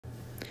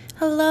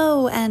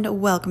Hello and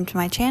welcome to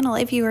my channel.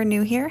 If you are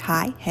new here,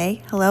 hi,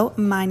 hey, hello,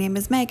 my name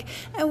is Meg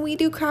and we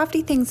do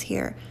crafty things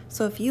here.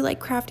 So if you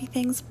like crafty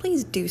things,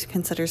 please do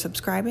consider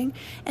subscribing.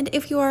 And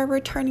if you are a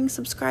returning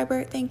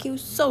subscriber, thank you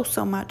so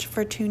much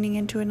for tuning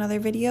into another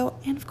video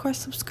and of course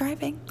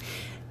subscribing.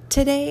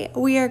 Today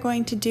we are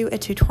going to do a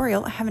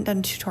tutorial. I haven't done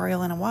a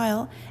tutorial in a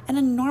while, and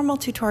a normal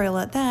tutorial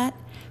at that,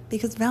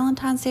 because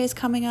Valentine's Day is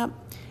coming up.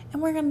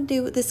 And we're gonna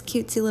do this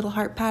cutesy little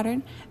heart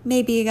pattern.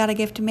 Maybe you got a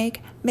gift to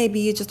make. Maybe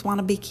you just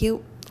wanna be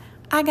cute.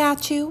 I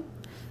got you.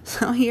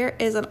 So here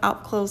is an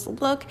up close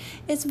look.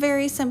 It's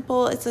very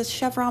simple. It's a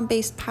chevron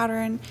based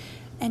pattern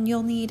and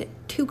you'll need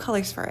 2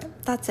 colors for it.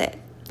 That's it.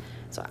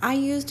 So I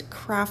used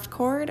craft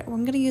cord.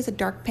 I'm gonna use a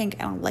dark pink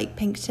and a light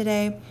pink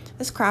today.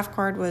 This craft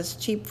cord was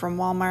cheap from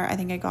Walmart. I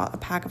think I got a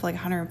pack of like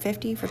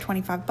 150 for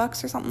 25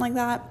 bucks or something like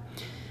that.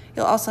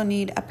 You'll also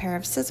need a pair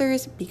of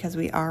scissors because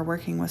we are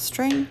working with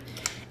string.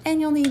 And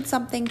you'll need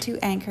something to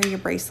anchor your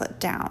bracelet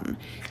down.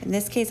 In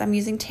this case, I'm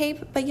using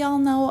tape, but y'all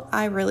know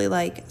I really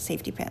like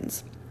safety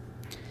pins.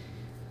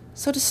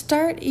 So to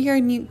start,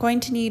 you're going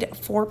to need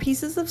 4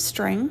 pieces of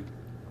string.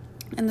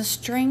 And the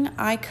string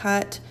I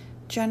cut,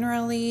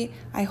 generally,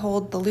 I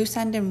hold the loose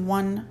end in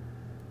one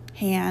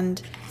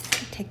hand,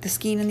 take the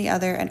skein in the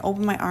other, and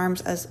open my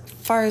arms as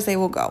far as they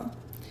will go.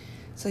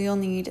 So you'll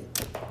need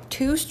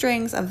 2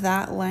 strings of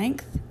that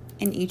length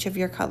in each of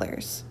your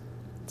colors.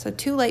 So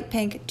 2 light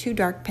pink, 2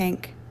 dark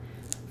pink.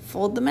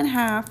 Fold them in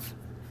half,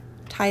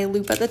 tie a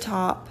loop at the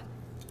top,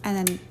 and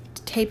then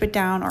tape it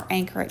down or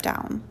anchor it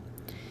down.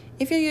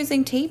 If you're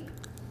using tape,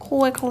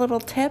 quick little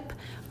tip,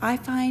 I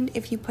find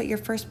if you put your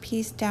first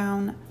piece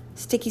down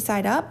sticky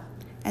side up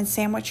and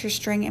sandwich your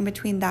string in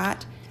between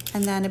that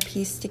and then a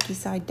piece sticky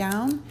side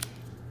down,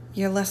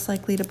 you're less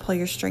likely to pull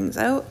your strings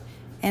out,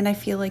 and I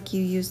feel like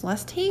you use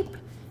less tape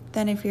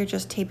than if you're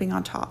just taping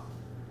on top.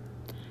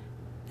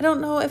 I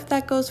don't know if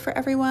that goes for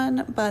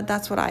everyone, but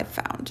that's what I've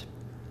found.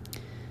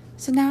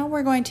 So now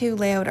we're going to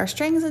lay out our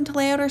strings, and to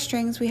lay out our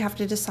strings, we have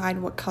to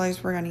decide what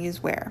colors we're going to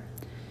use where.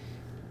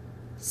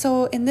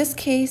 So in this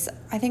case,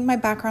 I think my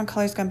background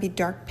color is going to be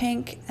dark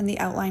pink, and the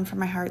outline for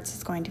my hearts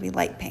is going to be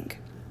light pink.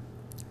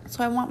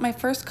 So I want my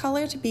first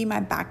color to be my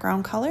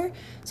background color.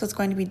 So it's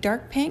going to be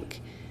dark pink,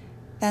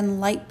 then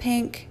light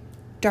pink,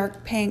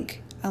 dark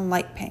pink, and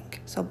light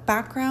pink. So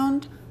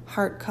background,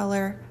 heart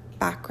color,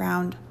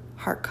 background,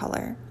 heart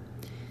color.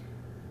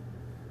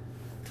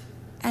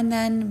 And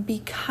then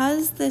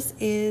because this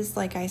is,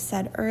 like I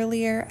said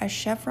earlier, a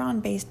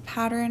chevron based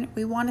pattern,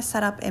 we want to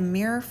set up in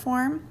mirror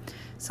form.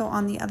 So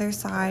on the other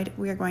side,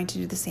 we are going to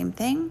do the same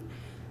thing.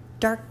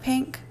 Dark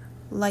pink,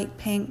 light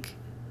pink,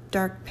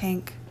 dark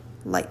pink,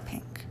 light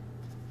pink.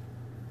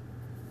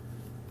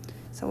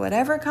 So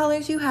whatever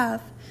colors you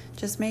have,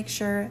 just make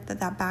sure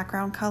that that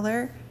background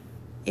color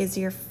is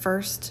your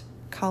first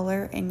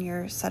color in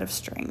your set of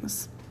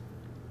strings.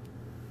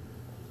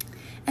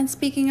 And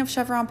speaking of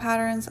chevron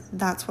patterns,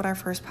 that's what our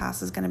first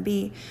pass is going to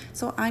be.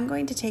 So I'm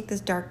going to take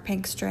this dark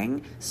pink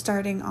string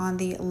starting on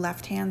the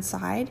left hand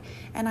side,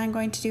 and I'm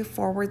going to do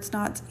forwards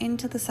knots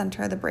into the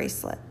center of the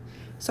bracelet.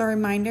 So a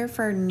reminder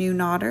for new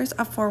knotters,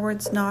 a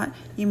forwards knot,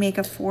 you make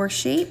a 4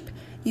 shape,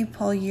 you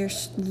pull your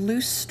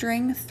loose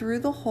string through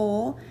the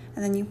hole,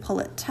 and then you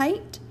pull it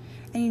tight,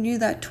 and you do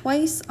that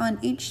twice on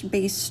each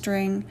base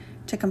string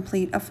to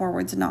complete a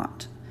forwards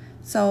knot.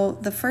 So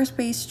the first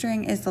base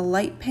string is the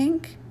light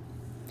pink,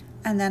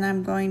 and then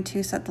I'm going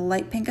to set the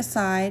light pink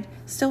aside,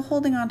 still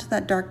holding on to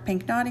that dark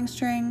pink knotting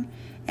string,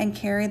 and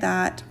carry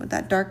that with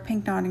that dark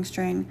pink knotting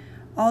string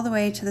all the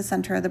way to the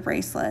center of the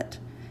bracelet.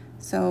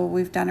 So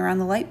we've done around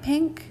the light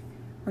pink,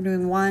 we're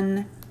doing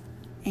 1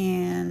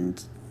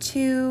 and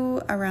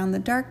 2 around the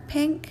dark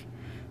pink,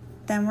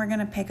 then we're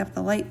gonna pick up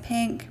the light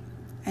pink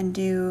and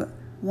do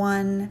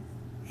 1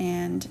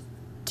 and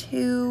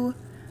 2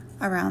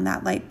 around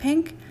that light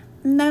pink,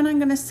 and then I'm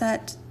gonna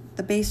set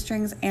the base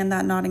strings and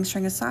that knotting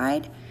string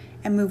aside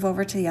and move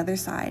over to the other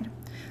side.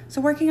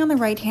 So working on the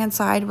right hand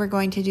side, we're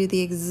going to do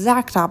the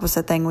exact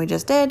opposite thing we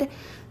just did.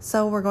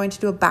 So we're going to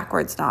do a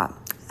backwards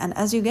knot. And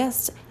as you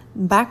guessed,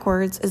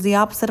 backwards is the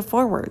opposite of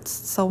forwards.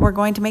 So we're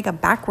going to make a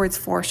backwards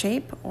 4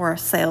 shape or a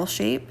sail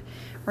shape.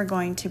 We're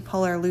going to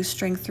pull our loose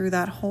string through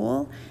that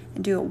hole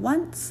and do it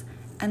once,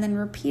 and then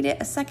repeat it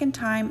a second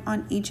time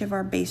on each of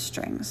our base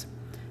strings.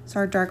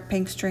 So our dark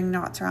pink string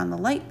knots around the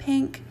light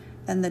pink,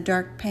 then the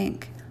dark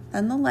pink,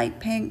 then the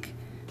light pink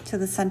to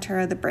the center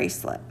of the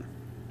bracelet.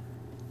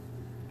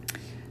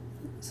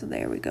 So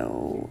there we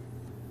go.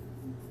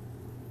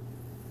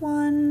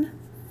 1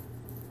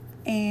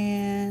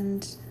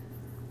 and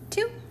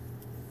 2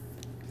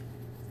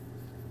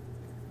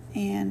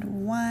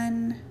 and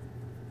 1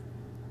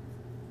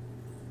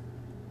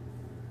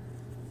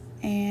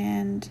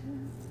 and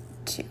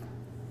 2.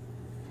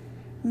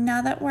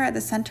 Now that we're at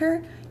the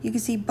center, you can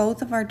see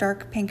both of our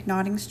dark pink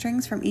knotting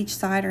strings from each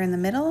side are in the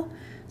middle.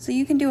 So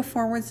you can do a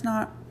forwards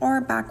knot or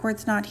a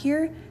backwards knot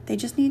here. They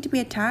just need to be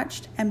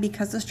attached, and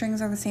because the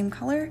strings are the same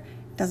color,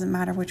 doesn't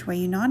matter which way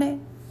you knot it,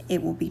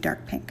 it will be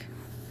dark pink.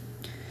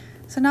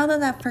 So now that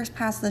that first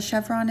pass of the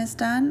chevron is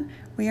done,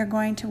 we are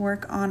going to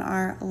work on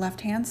our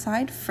left-hand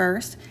side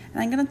first,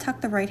 and I'm going to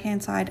tuck the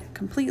right-hand side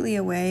completely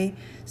away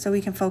so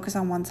we can focus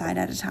on one side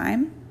at a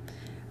time.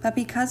 But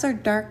because our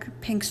dark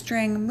pink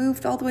string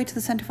moved all the way to the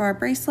center of our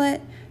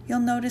bracelet, you'll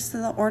notice that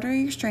the order of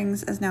your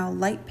strings is now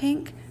light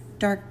pink,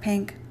 dark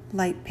pink,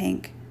 light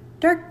pink,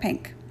 dark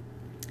pink.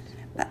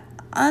 But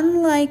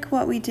unlike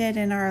what we did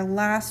in our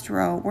last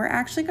row, we're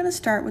actually going to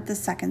start with the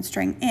second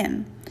string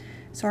in.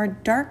 So our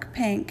dark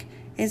pink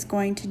is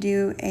going to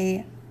do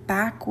a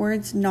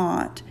backwards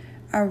knot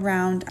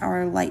around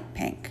our light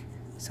pink.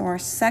 So our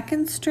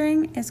second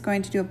string is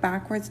going to do a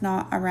backwards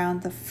knot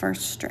around the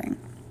first string.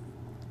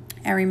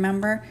 And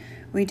remember,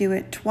 we do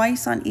it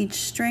twice on each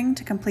string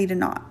to complete a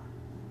knot.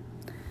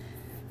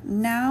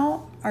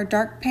 Now our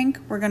dark pink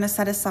we're going to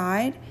set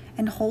aside,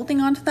 and holding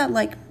on to that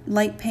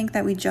light pink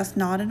that we just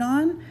knotted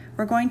on,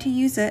 we're going to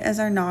use it as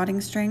our knotting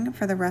string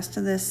for the rest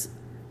of this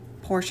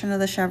portion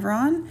of the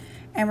chevron,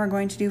 and we're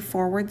going to do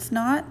forwards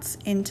knots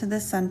into the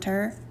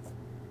center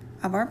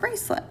of our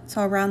bracelet,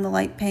 so around the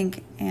light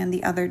pink and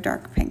the other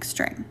dark pink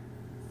string.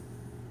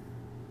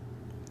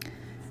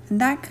 And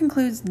that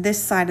concludes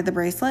this side of the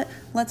bracelet.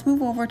 Let's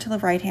move over to the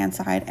right hand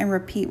side and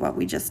repeat what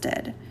we just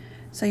did.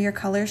 So your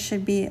colors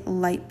should be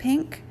light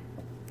pink,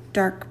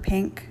 dark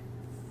pink,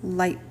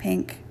 light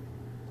pink,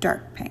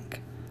 dark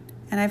pink.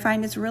 And I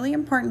find it's really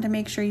important to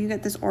make sure you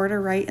get this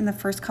order right in the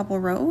first couple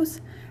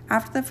rows.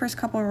 After the first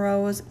couple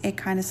rows, it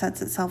kind of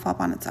sets itself up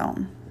on its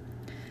own.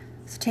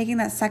 So taking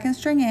that second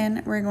string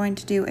in, we're going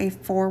to do a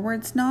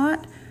forwards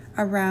knot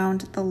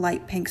around the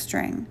light pink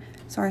string.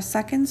 So our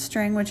second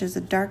string, which is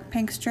a dark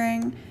pink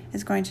string,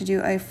 is going to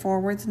do a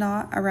forwards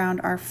knot around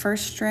our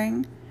first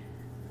string,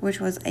 which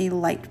was a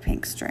light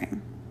pink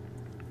string.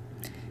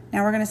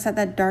 Now we're going to set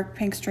that dark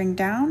pink string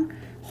down,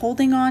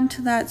 holding on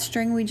to that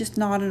string we just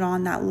knotted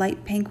on, that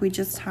light pink we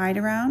just tied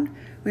around.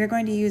 We are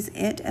going to use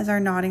it as our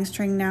knotting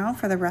string now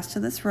for the rest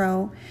of this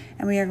row,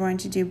 and we are going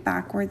to do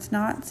backwards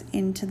knots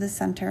into the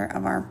center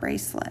of our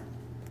bracelet.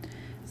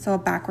 So a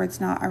backwards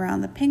knot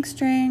around the pink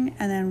string,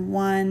 and then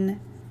 1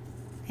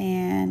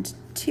 and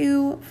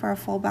 2 for a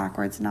full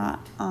backwards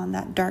knot on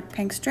that dark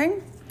pink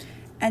string.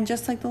 And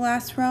just like the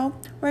last row,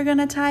 we're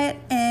gonna tie it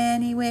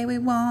any way we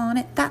want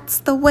it. That's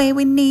the way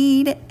we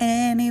need it,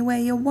 any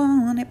way you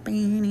want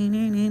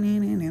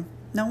it.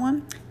 No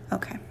one?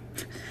 Okay.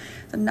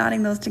 So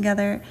knotting those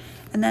together.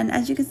 And then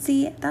as you can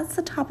see, that's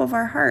the top of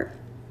our heart.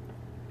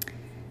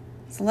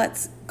 So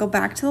let's go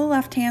back to the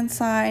left-hand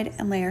side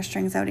and lay our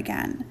strings out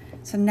again.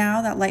 So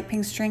now that light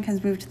pink string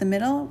has moved to the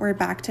middle, we're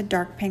back to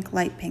dark pink,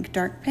 light pink,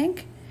 dark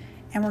pink.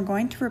 And we're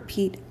going to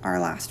repeat our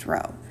last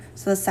row.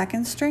 So the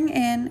second string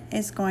in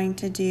is going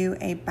to do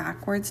a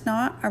backwards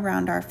knot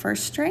around our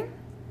first string.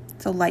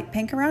 So light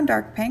pink around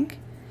dark pink.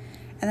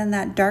 And then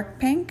that dark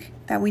pink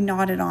that we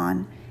knotted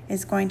on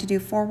is going to do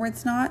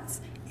forwards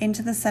knots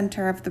into the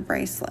center of the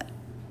bracelet.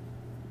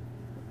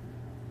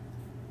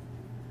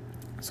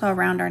 So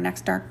around our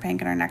next dark pink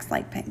and our next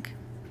light pink.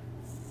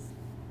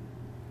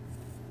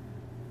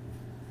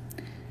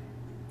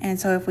 And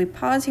so if we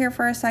pause here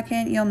for a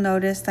second, you'll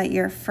notice that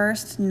your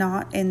first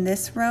knot in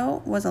this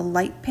row was a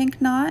light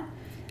pink knot,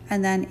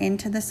 and then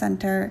into the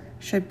center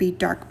should be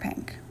dark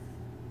pink.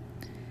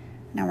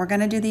 Now we're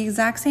gonna do the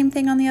exact same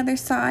thing on the other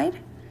side.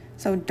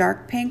 So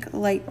dark pink,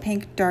 light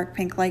pink, dark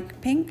pink, light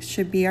pink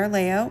should be our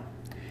layout.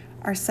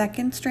 Our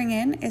second string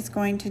in is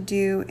going to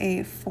do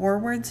a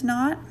forwards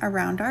knot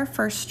around our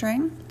first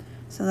string.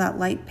 So that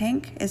light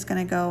pink is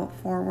gonna go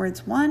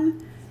forwards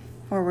 1,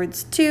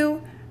 forwards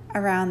 2,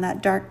 around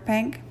that dark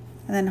pink,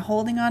 and then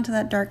holding on to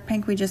that dark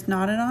pink we just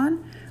knotted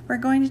on, we're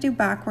going to do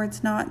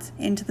backwards knots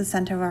into the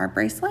center of our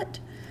bracelet.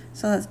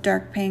 So that's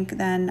dark pink,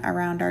 then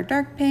around our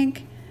dark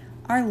pink,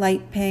 our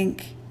light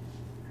pink,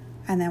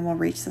 and then we'll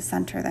reach the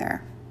center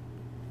there.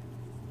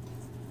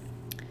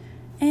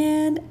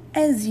 And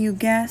as you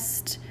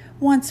guessed,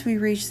 once we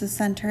reach the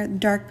center,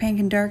 dark pink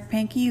and dark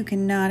pink, you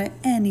can knot it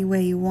any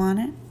way you want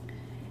it,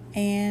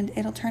 and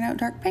it'll turn out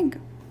dark pink.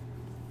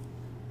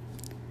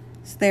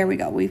 So there we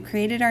go. We've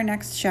created our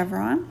next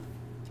chevron,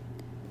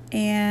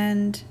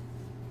 and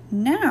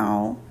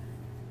now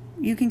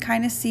you can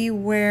kind of see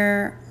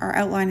where our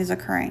outline is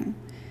occurring.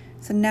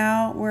 So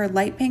now we're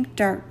light pink,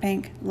 dark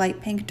pink,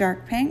 light pink,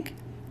 dark pink,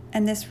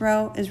 and this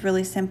row is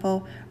really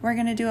simple. We're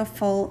going to do a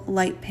full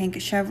light pink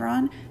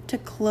chevron to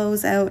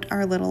close out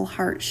our little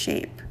heart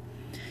shape.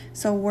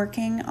 So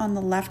working on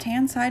the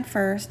left-hand side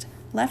first,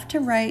 left to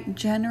right,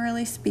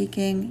 generally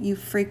speaking, you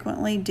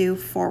frequently do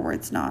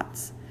forwards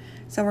knots.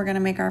 So we're going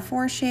to make our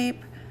 4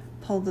 shape,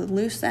 pull the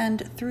loose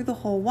end through the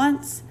hole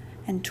once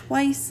and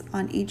twice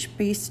on each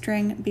B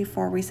string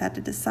before we set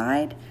it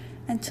aside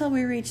until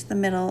we reach the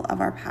middle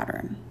of our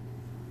pattern.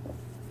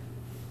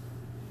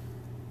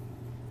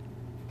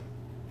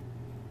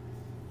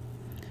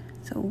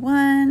 So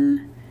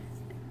 1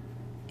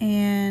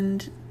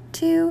 and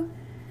 2.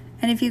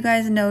 And if you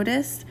guys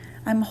noticed,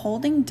 I'm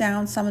holding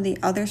down some of the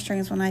other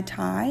strings when I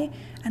tie,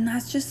 and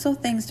that's just so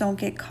things don't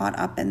get caught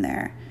up in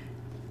there.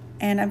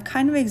 And I've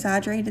kind of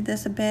exaggerated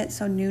this a bit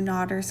so new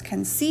knotters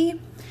can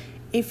see.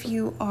 If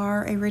you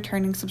are a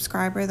returning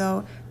subscriber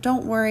though,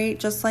 don't worry,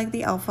 just like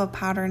the alpha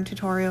pattern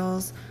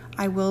tutorials,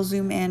 I will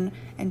zoom in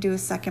and do a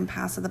second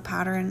pass of the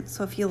pattern.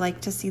 So if you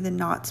like to see the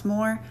knots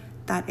more,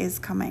 that is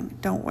coming,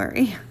 don't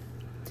worry.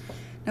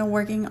 Now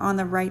working on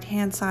the right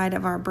hand side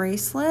of our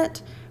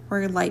bracelet,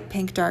 we're light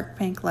pink, dark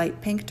pink,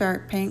 light pink,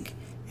 dark pink,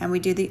 and we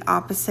do the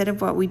opposite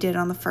of what we did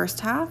on the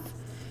first half.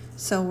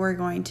 So we're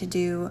going to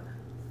do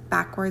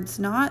backwards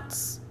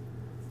knots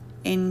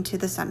into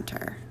the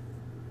center.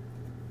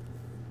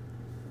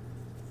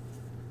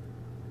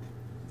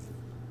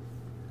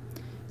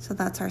 So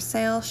that's our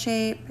sail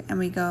shape, and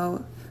we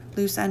go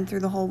loose end through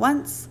the hole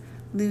once,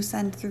 loose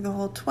end through the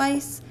hole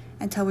twice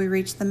until we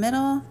reach the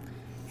middle,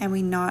 and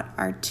we knot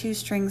our 2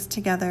 strings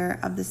together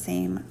of the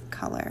same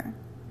color.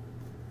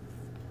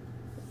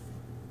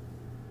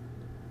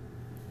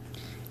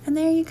 And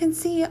there you can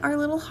see our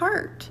little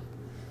heart.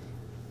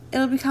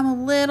 It'll become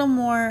a little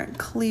more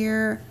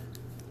clear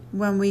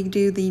when we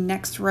do the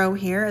next row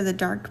here, the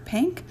dark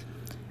pink,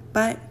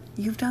 but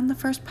you've done the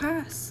first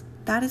pass.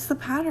 That is the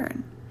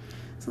pattern.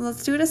 So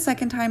let's do it a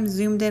second time,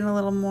 zoomed in a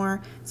little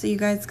more so you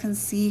guys can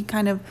see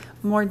kind of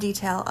more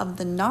detail of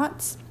the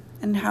knots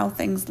and how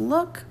things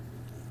look.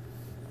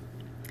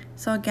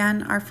 So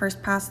again, our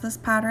first pass of this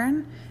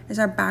pattern is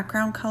our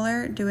background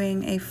color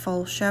doing a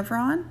full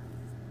chevron.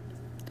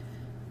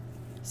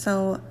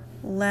 So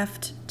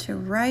left to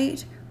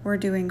right, we're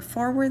doing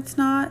forwards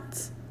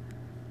knots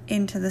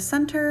into the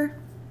center.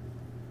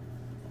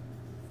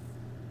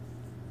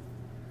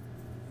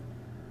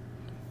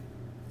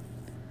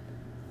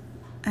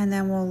 And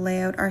then we'll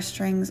lay out our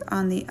strings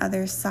on the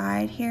other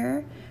side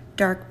here.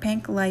 Dark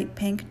pink, light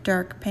pink,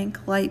 dark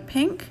pink, light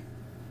pink.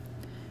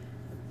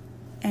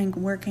 And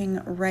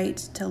working right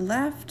to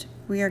left,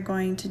 we are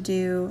going to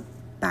do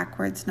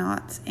backwards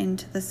knots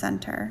into the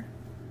center.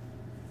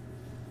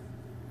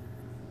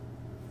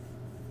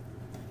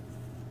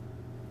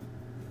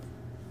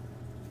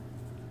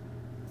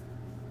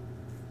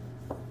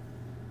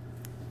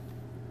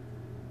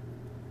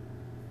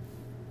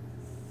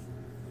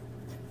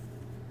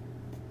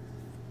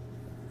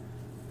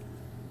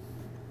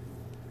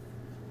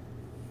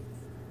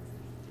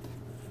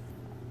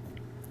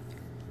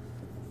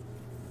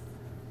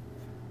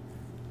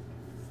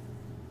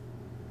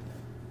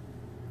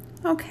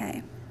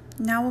 Okay,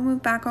 now we'll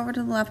move back over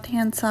to the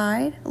left-hand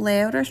side,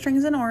 lay out our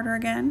strings in order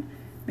again,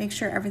 make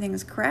sure everything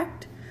is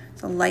correct.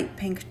 So light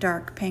pink,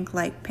 dark pink,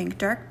 light pink,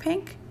 dark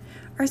pink.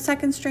 Our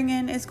second string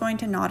in is going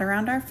to knot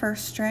around our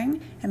first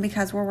string, and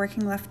because we're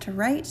working left to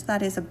right,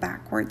 that is a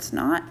backwards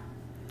knot.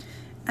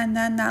 And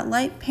then that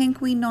light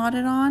pink we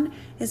knotted on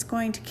is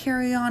going to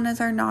carry on as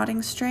our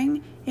knotting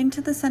string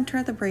into the center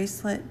of the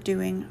bracelet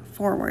doing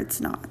forwards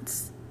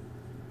knots.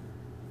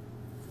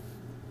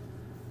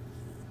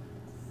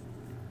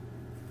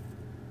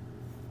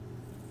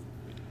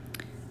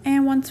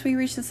 And once we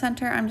reach the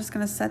center, I'm just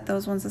going to set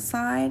those ones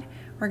aside.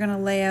 We're going to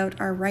lay out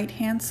our right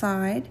hand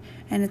side,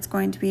 and it's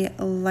going to be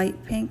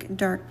light pink,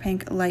 dark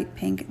pink, light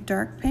pink,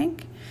 dark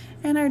pink.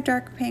 And our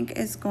dark pink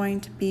is going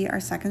to be our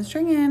second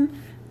string in,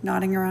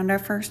 knotting around our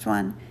first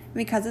one.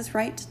 Because it's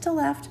right to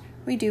left,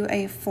 we do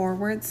a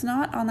forwards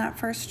knot on that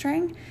first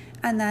string,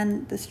 and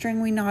then the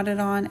string we knotted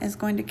on is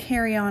going to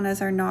carry on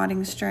as our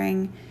knotting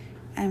string,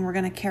 and we're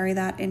going to carry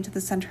that into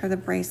the center of the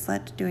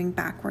bracelet doing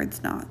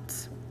backwards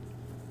knots.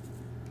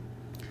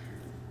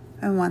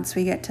 And once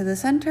we get to the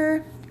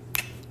center,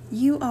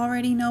 you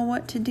already know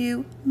what to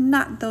do.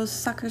 Knot those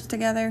suckers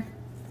together.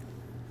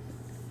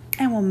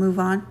 And we'll move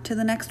on to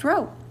the next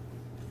row.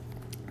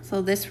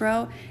 So this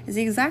row is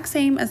the exact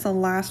same as the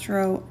last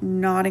row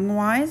knotting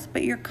wise,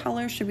 but your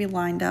colors should be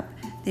lined up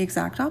the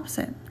exact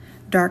opposite.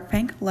 Dark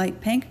pink, light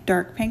pink,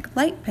 dark pink,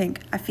 light pink.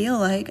 I feel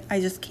like I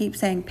just keep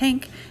saying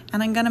pink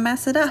and I'm gonna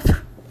mess it up.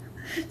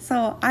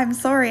 So I'm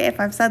sorry if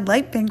I've said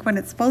light pink when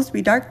it's supposed to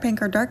be dark pink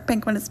or dark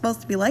pink when it's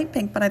supposed to be light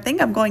pink, but I think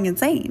I'm going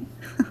insane.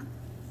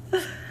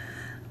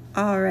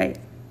 All right.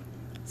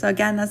 So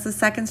again, that's the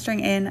second string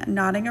in,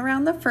 knotting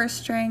around the first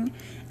string,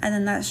 and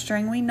then that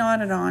string we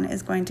knotted on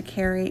is going to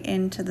carry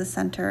into the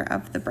center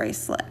of the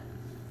bracelet.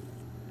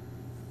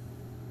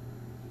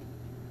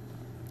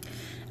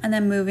 And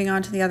then moving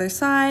on to the other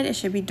side, it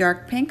should be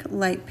dark pink,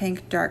 light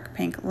pink, dark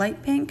pink,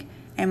 light pink,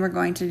 and we're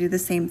going to do the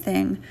same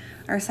thing.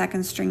 Our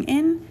second string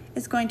in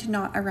is going to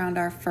knot around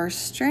our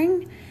first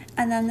string,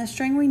 and then the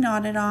string we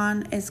knotted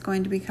on is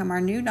going to become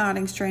our new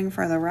knotting string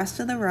for the rest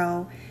of the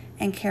row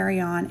and carry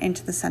on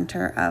into the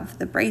center of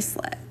the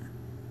bracelet.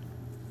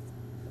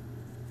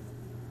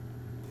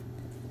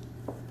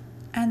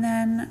 And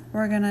then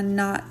we're gonna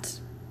knot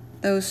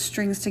those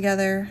strings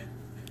together.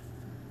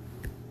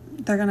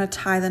 They're gonna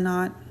tie the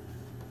knot.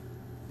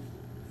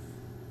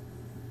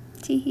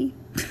 Teehee.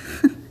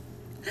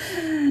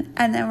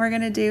 And then we're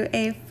gonna do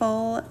a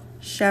full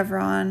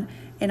chevron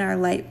in our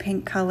light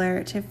pink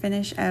color to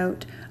finish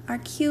out our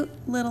cute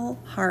little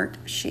heart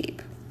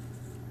shape.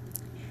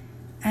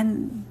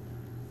 And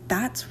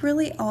that's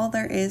really all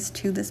there is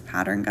to this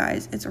pattern,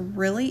 guys. It's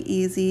really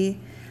easy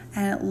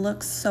and it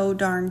looks so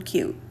darn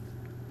cute.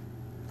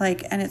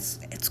 Like, and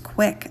it's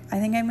quick. I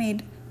think I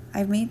made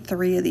I've made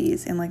 3 of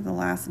these in like the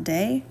last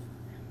day.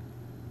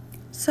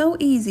 So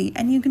easy,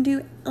 and you can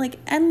do like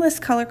endless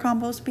color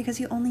combos because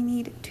you only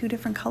need 2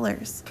 different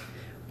colors,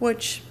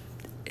 which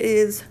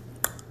is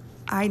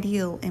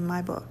ideal in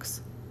my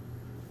books.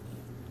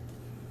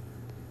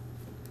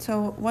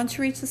 So once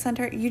you reach the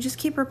center, you just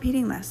keep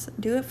repeating this.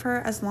 Do it for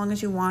as long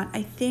as you want.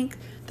 I think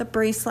the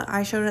bracelet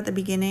I showed at the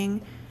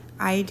beginning,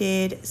 I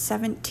did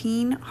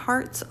 17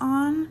 hearts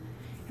on.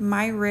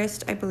 My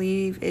wrist, I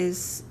believe,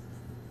 is,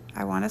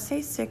 I want to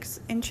say 6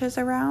 inches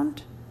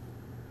around.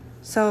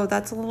 So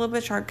that's a little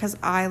bit short because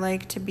I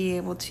like to be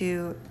able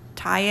to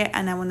tie it,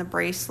 and then when the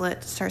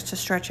bracelet starts to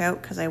stretch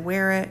out, because I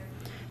wear it,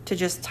 to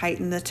just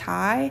tighten the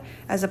tie,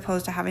 as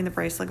opposed to having the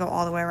bracelet go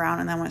all the way around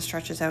and then when it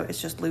stretches out,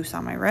 it's just loose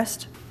on my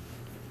wrist.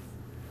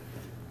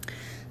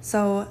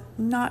 So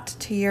not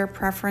to your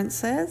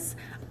preferences.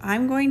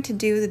 I'm going to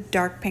do the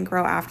dark pink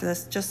row after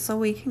this just so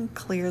we can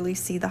clearly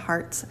see the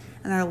hearts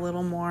and they're a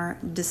little more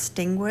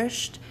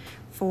distinguished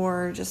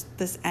for just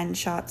this end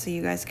shot, so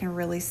you guys can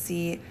really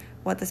see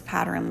what this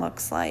pattern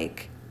looks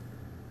like.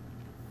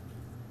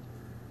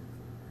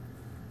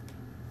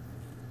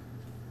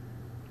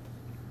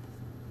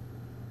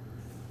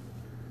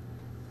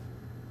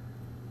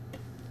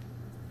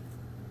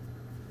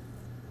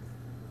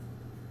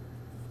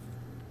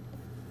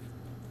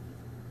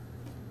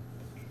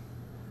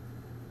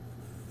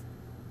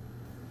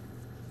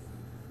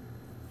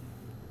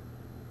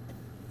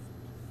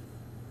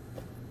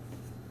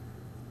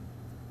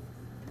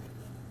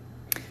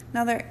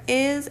 Now there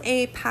is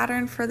a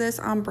pattern for this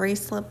on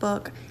Bracelet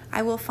book.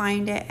 I will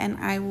find it and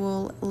I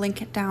will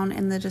link it down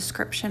in the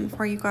description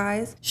for you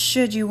guys.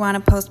 Should you want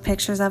to post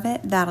pictures of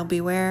it, that'll be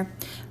where.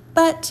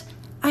 But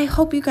I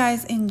hope you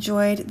guys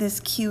enjoyed this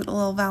cute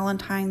little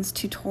Valentine's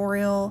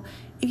tutorial.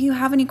 If you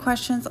have any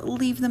questions,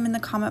 leave them in the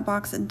comment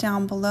box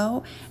down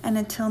below. And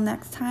until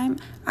next time,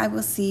 I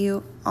will see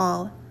you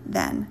all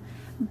then.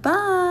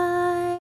 Bye!